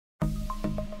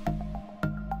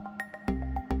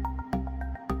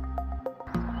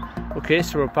Okay,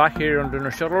 so we're back here on doing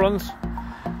our shuttle runs.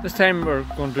 This time we're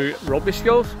going to do rugby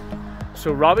skills.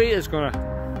 So Robbie is going to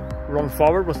run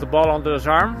forward with the ball under his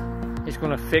arm. He's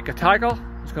going to fake a tackle.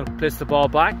 He's going to place the ball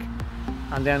back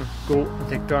and then go and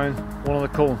take down one of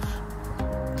the cones.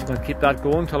 He's going to keep that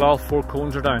going until all 4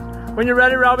 cones are down. When you're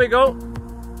ready, Robbie, go!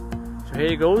 So here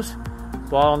he goes.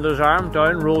 Ball under his arm,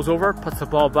 down, rolls over, puts the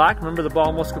ball back. Remember, the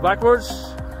ball must go backwards.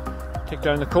 Take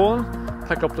down the cone,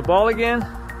 pick up the ball again.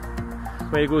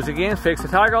 Away he goes again, fakes the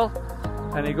tackle.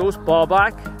 And he goes, ball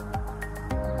back.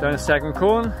 Down the second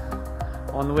cone.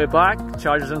 On the way back,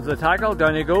 charges into the tackle.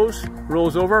 Down he goes,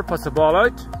 rolls over, puts the ball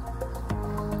out.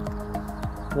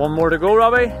 1 more to go,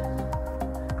 Robbie.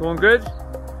 Going good.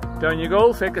 Down you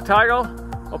go, fake the tackle.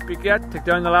 Up you get, take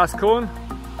down the last cone.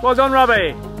 Well done,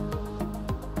 Robbie.